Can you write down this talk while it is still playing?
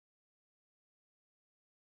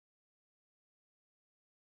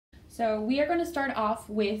So we are going to start off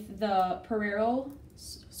with the Pererro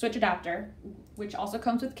switch adapter, which also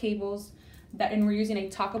comes with cables, and we're using a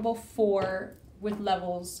talkable 4 with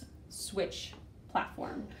levels switch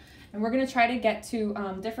platform. And we're going to try to get to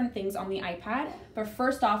different things on the iPad. But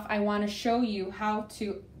first off, I want to show you how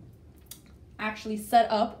to actually set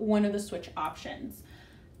up one of the switch options.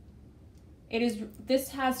 This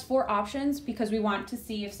has 4 options because we want to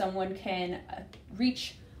see if someone can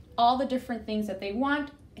reach all the different things that they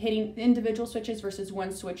want, hitting individual switches versus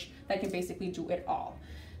one switch that can basically do it all.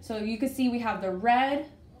 So you can see we have the red,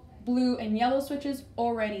 blue, and yellow switches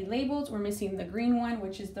already labeled. We're missing the green one,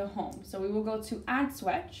 which is the home. So we will go to add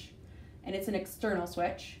switch, and it's an external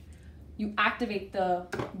switch. You activate the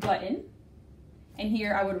button, and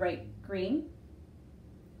here I would write green.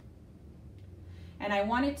 And I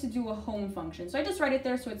want it to do a home function. So I just write it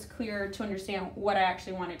there so it's clear to understand what I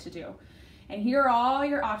actually want it to do. And here are all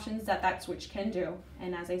your options that switch can do.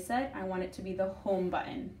 And as I said, I want it to be the home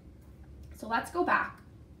button. So let's go back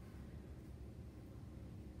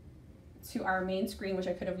to our main screen, which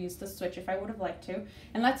I could have used the switch if I would have liked to.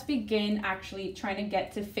 And let's begin actually trying to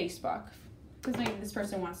get to Facebook, because maybe this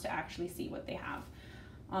person wants to actually see what they have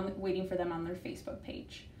waiting for them on their Facebook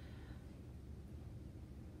page.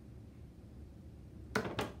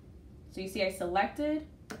 So you see I selected,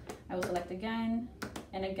 I will select again,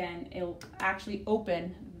 and again, it'll actually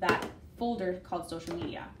open that folder called social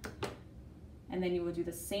media. And then you will do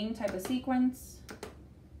the same type of sequence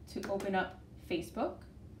to open up Facebook.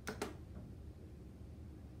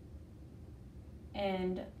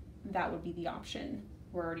 And that would be the option.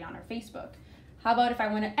 We're already on our Facebook. How about if I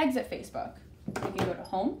want to exit Facebook? We can go to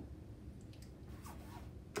home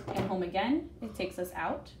and home again. It takes us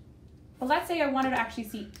out. But let's say I wanted to actually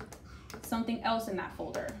see something else in that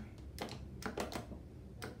folder.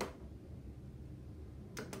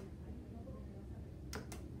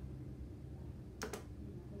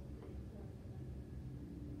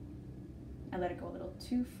 I let it go a little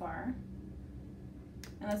too far.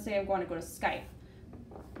 And let's say I want to go to Skype.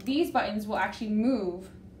 These buttons will actually move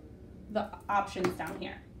the options down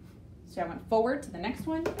here. So I went forward to the next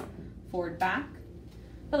one, forward back.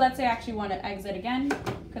 But let's say I actually want to exit again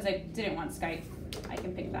because I didn't want Skype. I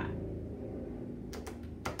can pick that.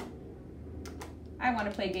 I want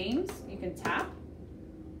to play games. You can tap.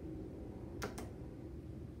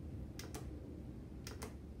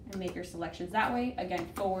 And make your selections that way. Again,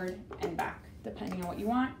 forward and back, depending on what you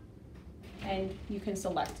want. And you can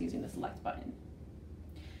select using the select button.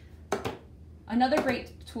 Another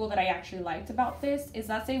great tool that I actually liked about this is,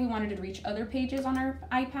 let's say we wanted to reach other pages on our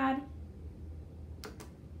iPad.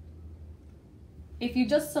 If you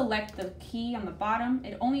just select the key on the bottom,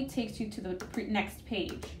 it only takes you to the next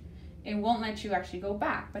page. It won't let you actually go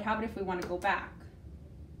back. But how about if we want to go back?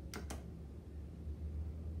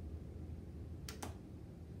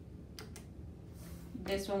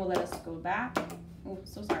 This one will let us go back. Oh,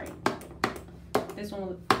 so sorry. This one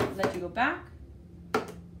will let you go back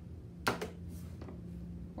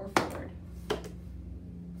or forward.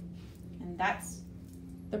 And that's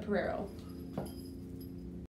the Pererro.